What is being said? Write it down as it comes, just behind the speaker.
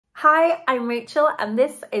Hi, I'm Rachel and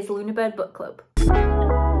this is Lunabird Book Club.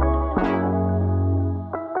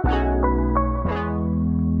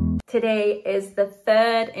 Today is the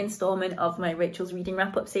third instalment of my Rachel's Reading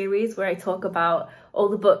Wrap-up series where I talk about all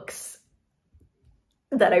the books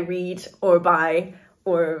that I read or buy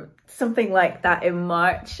or something like that in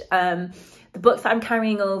March. The books that I'm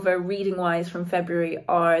carrying over reading-wise from February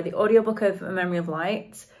are the audiobook of A Memory of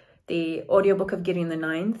Light, the audiobook of Gideon the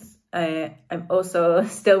Ninth. I'm also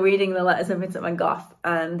still reading The Letters of Vincent van Gogh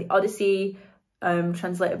and the Odyssey,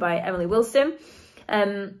 translated by Emily Wilson.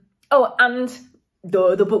 And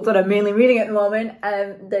the book that I'm mainly reading at the moment,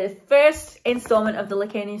 the first instalment of the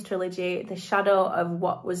Licanius trilogy, The Shadow of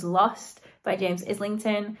What Was Lost by James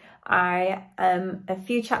Islington. I am a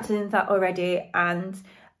few chapters into that already, and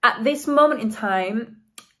at this moment in time,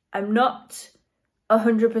 I'm not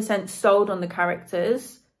 100% sold on the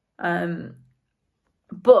characters.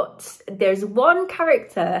 But there's one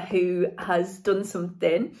character who has done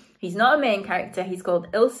something. He's not a main character, he's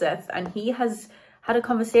called Ilseth, and he has had a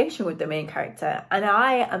conversation with the main character. And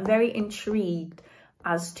I am very intrigued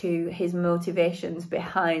as to his motivations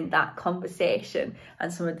behind that conversation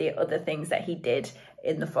and some of the other things that he did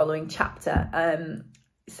in the following chapter.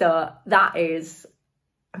 So that is,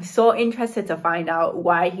 I'm so interested to find out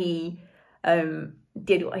why he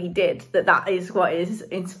did what he did, that is what is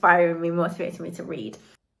inspiring me, motivating me to read.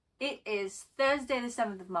 It is Thursday the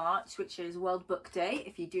 7th of March, which is World Book Day,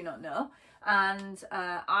 if you do not know, and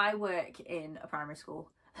I work in a primary school.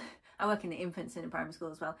 I work in the infants in a primary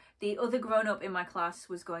school as well. The other grown-up in my class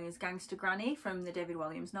was going as Gangster Granny from the David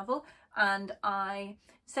Walliams novel, and I,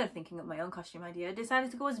 instead of thinking of my own costume idea,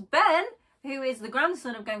 decided to go as Ben, who is the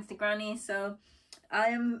grandson of Gangster Granny. So I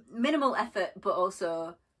am minimal effort but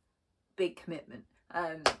also big commitment.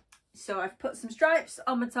 So I've put some stripes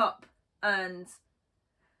on my top and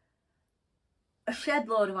a shed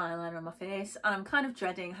load of eyeliner on my face, and I'm kind of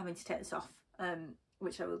dreading having to take this off,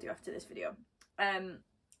 which I will do after this video.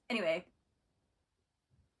 Anyway,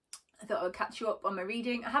 I thought I would catch you up on my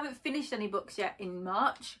reading. I haven't finished any books yet in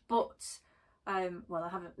March, but well, I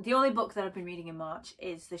haven't. The only book that I've been reading in March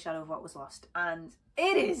is The Shadow of What Was Lost, and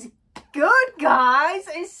it is good, guys.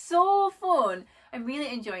 It's so fun. I'm really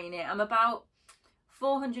enjoying it. I'm about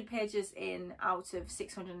 400 pages in out of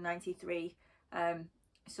 693,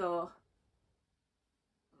 so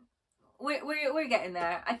we're getting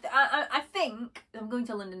there. I think I'm going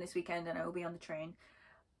to London this weekend and I will be on the train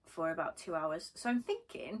for about 2 hours, so I'm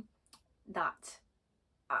thinking that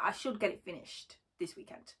I should get it finished this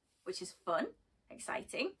weekend, which is fun,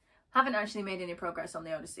 exciting. Haven't actually made any progress on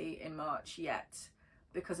the Odyssey in March yet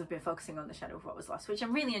because I've been focusing on The Shadow of What Was Lost, which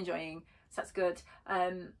I'm really enjoying, so that's good.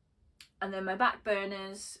 And then my back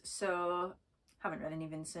burners, so haven't read any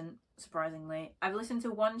Vincent, surprisingly. I've listened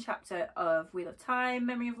to one chapter of Wheel of Time,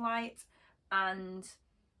 Memory of Light, and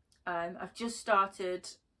I've just started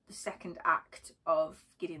the second act of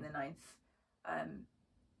Gideon the Ninth,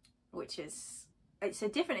 which is, it's a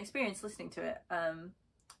different experience listening to it.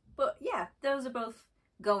 But yeah, those are both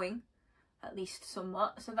going, at least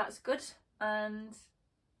somewhat, so that's good. And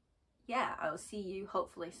yeah, I'll see you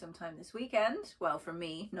hopefully sometime this weekend. Well, for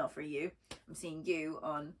me, not for you. I'm seeing you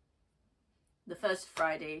on the first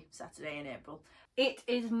Friday, Saturday in April. It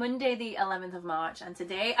is Monday the 11th of March, and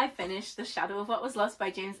today I finished The Shadow of What Was Lost by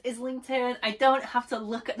James Islington. I don't have to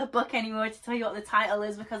look at the book anymore to tell you what the title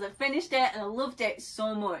is because I finished it and I loved it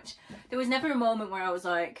so much. There was never a moment where I was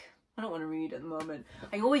like, I don't want to read at the moment.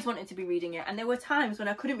 I always wanted to be reading it, and there were times when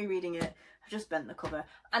I couldn't be reading it. I just bent the cover,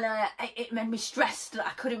 and it made me stressed that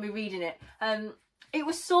I couldn't be reading it. It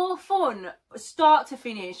was so fun, start to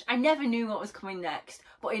finish. I never knew what was coming next,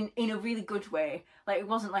 but in a really good way. Like, it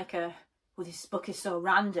wasn't like a, well, this book is so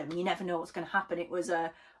random, you never know what's going to happen. It was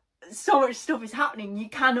so much stuff is happening, you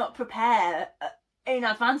cannot prepare in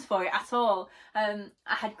advance for it at all. I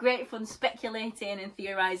had great fun speculating and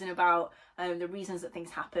theorising about the reasons that things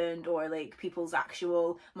happened, or like people's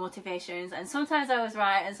actual motivations, and sometimes I was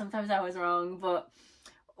right and sometimes I was wrong, but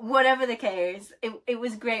whatever the case, it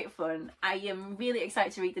was great fun. I am really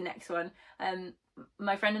excited to read the next one.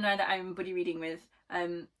 My friend and I that I'm buddy reading with,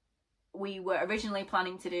 we were originally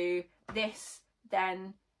planning to do this,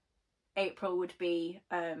 then April would be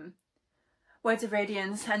Words of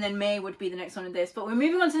Radiance, and then May would be the next one of this, but we're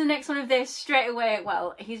moving on to the next one of this straight away.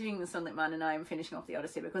 Well, he's reading The Sunlit Man and I'm finishing off the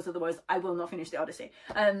Odyssey, because otherwise I will not finish the Odyssey.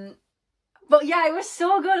 But yeah, it was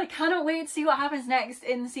so good. I cannot wait to see what happens next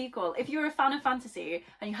in the sequel. If you're a fan of fantasy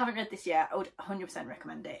and you haven't read this yet, I would 100%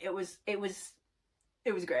 recommend it. It was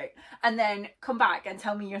great. And then come back and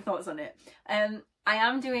tell me your thoughts on it. I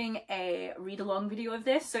am doing a read-along video of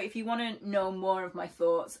this, so if you want to know more of my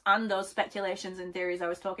thoughts and those speculations and theories I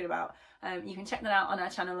was talking about, you can check that out on our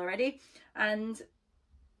channel already. And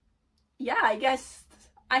yeah, I guess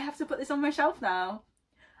I have to put this on my shelf now.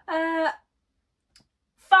 5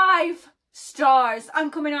 stars.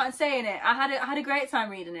 I'm coming out and saying it. I had a great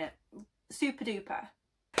time reading it. Super duper.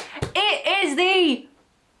 It is the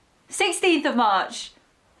 16th of March,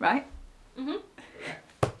 right? Mm-hmm.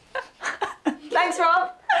 Thanks,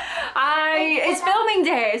 Rob. It's filming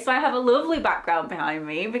day, so I have a lovely background behind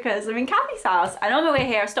me because I'm in Cathy's house, and on my way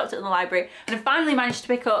here I stopped at the library and I finally managed to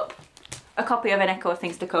pick up a copy of An Echo of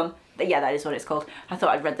Things to Come. Yeah, that is what it's called. I thought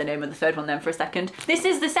I'd read the name of the third one then for a second. This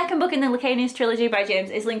is the second book in the Licanius trilogy by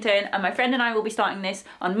James Islington, and my friend and I will be starting this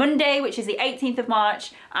on Monday, which is the 18th of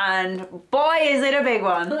March, and boy is it a big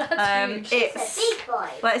one. It's a big boy.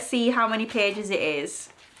 Let's see how many pages it is.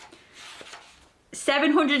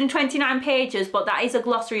 729 pages, but that is a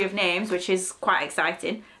glossary of names, which is quite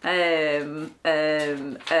exciting. And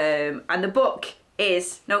the book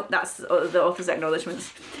is, no, that's the author's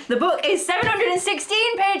acknowledgements. The book is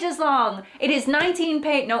 716 pages long. It is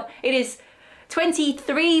it is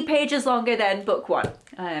 23 pages longer than book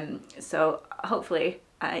 1. So hopefully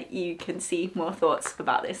you can see more thoughts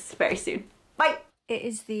about this very soon. Bye. It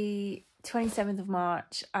is the 27th of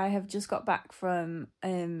March. I have just got back from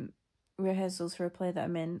rehearsals for a play that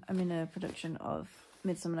I'm in. I'm in a production of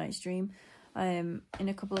Midsummer Night's Dream in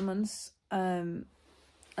a couple of months, and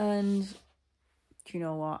do you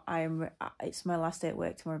know what, it's my last day at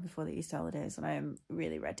work tomorrow before the Easter holidays, and I am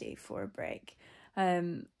really ready for a break.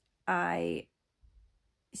 I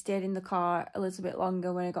stayed in the car a little bit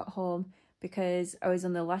longer when I got home because I was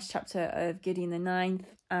on the last chapter of Gideon the 9th,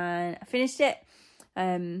 and I finished it.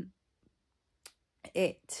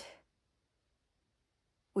 It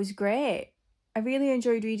was great. I really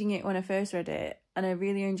enjoyed reading it when I first read it, and I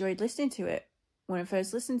really enjoyed listening to it when I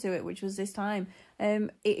first listened to it, which was this time.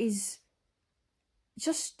 It is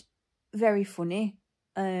just very funny.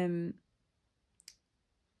 I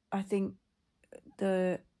think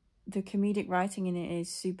the comedic writing in it is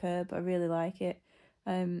superb. I really like it.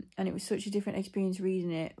 And it was such a different experience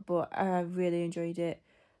reading it, but I really enjoyed it.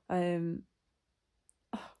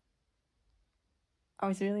 I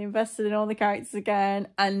was really invested in all the characters again,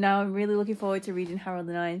 and now I'm really looking forward to reading Harold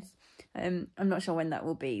the Ninth. I'm not sure when that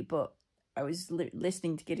will be, but I was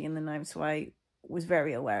listening to Gideon the Ninth, so I was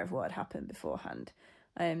very aware of what had happened beforehand.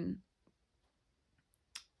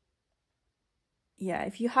 Yeah,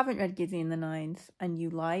 if you haven't read Gideon the Ninth and you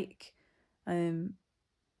like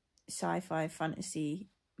sci-fi, fantasy,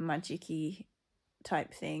 magic-y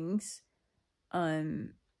type things,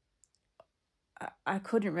 I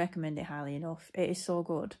couldn't recommend it highly enough. It is so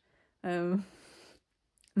good. There's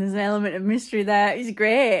an element of mystery there. It's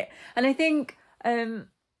great. And I think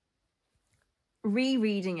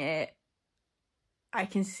rereading it, I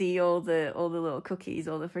can see all the little cookies,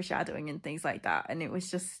 all the foreshadowing and things like that. And it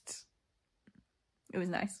was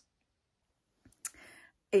nice.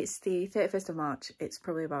 It's the 31st of March. It's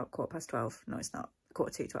probably about 12:15. No, it's not.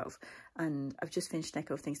 11:45. And I've just finished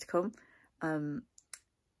Echo of Things to Come.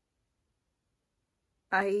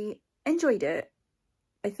 I enjoyed it.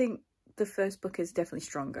 I think the first book is definitely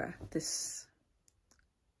stronger. This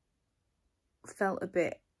felt a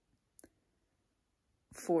bit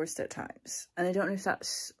forced at times, and I don't know if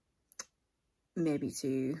that's maybe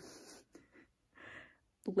to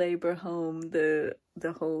labour home the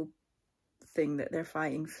whole thing that they're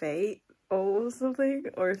fighting fate or something,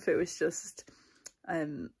 or if it was just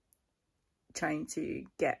trying to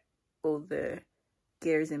get all the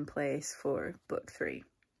gears in place for book 3.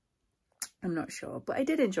 I'm not sure, but I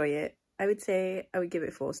did enjoy it. I would say I would give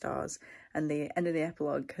it 4 stars, and the end of the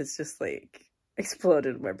epilogue has just like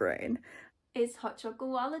exploded in my brain. It's hot chocolate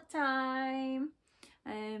wallet time.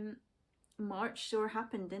 March sure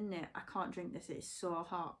happened, didn't it? I can't drink this, it's so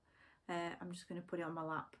hot. I'm just gonna put it on my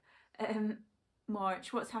lap.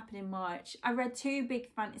 March, what's happened in March? I read 2 big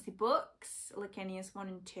fantasy books, Licanius 1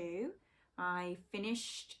 and 2. I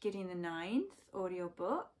finished Gideon the 9th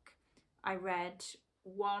audiobook. I read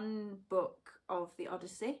 1 book of the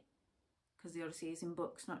Odyssey, because the Odyssey is in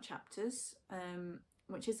books, not chapters,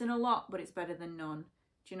 which isn't a lot, but it's better than none.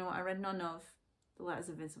 Do you know what I read none of? The Letters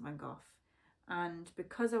of Vincent van Gogh. And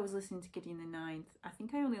because I was listening to Gideon the 9th, I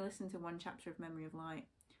think I only listened to 1 chapter of Memory of Light.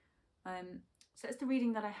 So that's the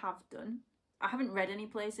reading that I have done. I haven't read any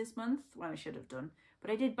plays this month. Well, I should have done, but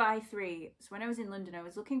I did buy 3. So when I was in London, I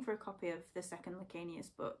was looking for a copy of the second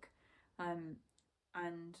Licanius book.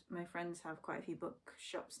 And my friends have quite a few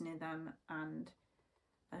bookshops near them, and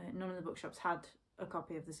none of the bookshops had a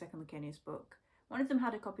copy of the second Licanius book, One of them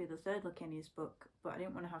had a copy of the third Licanius book, but I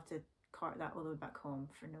didn't want to have to cart that all the way back home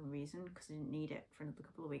for no reason because I didn't need it for another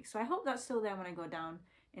couple of weeks. So I hope that's still there when I go down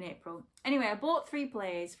in April. Anyway, I bought 3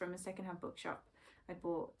 plays from a secondhand bookshop. I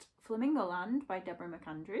bought Flamingo Land by Deborah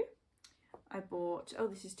McAndrew. I bought, oh,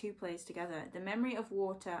 this is 2 plays together, The Memory of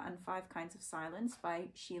Water and 5 Kinds of Silence by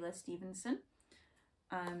Sheila Stevenson.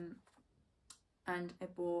 And I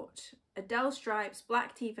bought Adele Stripe's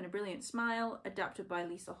Black Teeth and a Brilliant Smile, adapted by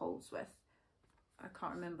Lisa Holdsworth. I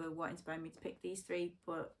can't remember what inspired me to pick these 3,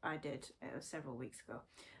 but I did. It was several weeks ago.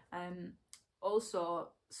 Also,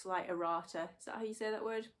 slight errata. Is that how you say that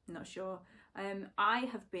word? I'm not sure. I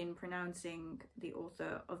have been pronouncing the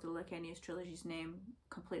author of the Licanius trilogy's name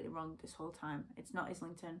completely wrong this whole time. It's not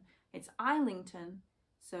Islington, it's Islington.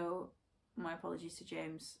 So my apologies to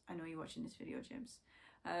James. I know you're watching this video, James.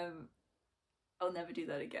 I'll never do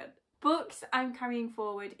that again. Books I'm carrying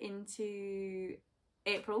forward into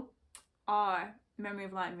April are Memory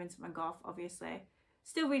of Light and Vincent van Gogh, obviously.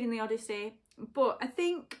 Still reading the Odyssey, but I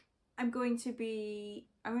think I'm going to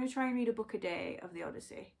try and read a book a day of the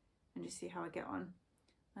Odyssey and just see how I get on.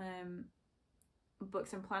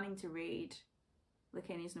 Books I'm planning to read: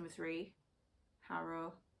 Licanius number 3,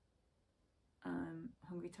 Harrow,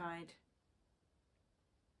 Hungry Tide.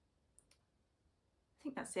 I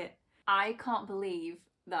think that's it. I can't believe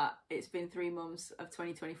that it's been 3 months of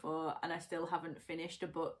 2024 and I still haven't finished a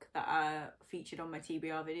book that I featured on my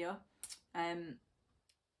TBR video.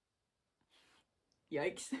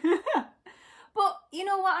 Yikes. But you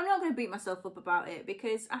know what, I'm not going to beat myself up about it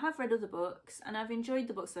because I have read other books and I've enjoyed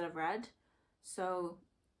the books that I've read, so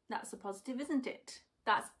that's a positive, isn't it?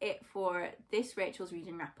 That's it for this Rachel's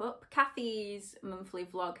Reading Wrap-Up. Cathy's monthly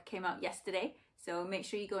vlog came out yesterday, so make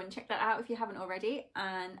sure you go and check that out if you haven't already,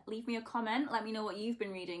 and leave me a comment. Let me know what you've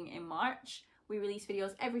been reading in March. We release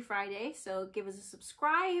videos every Friday, so give us a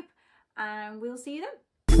subscribe and we'll see you then.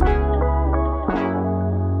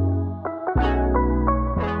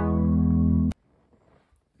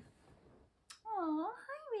 Oh,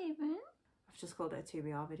 hi Raven. I've just called it a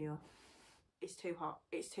TBR video. It's too hot.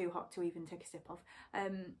 It's too hot to even take a sip of.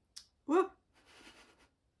 Whoop.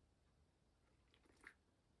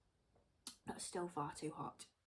 That's still far too hot.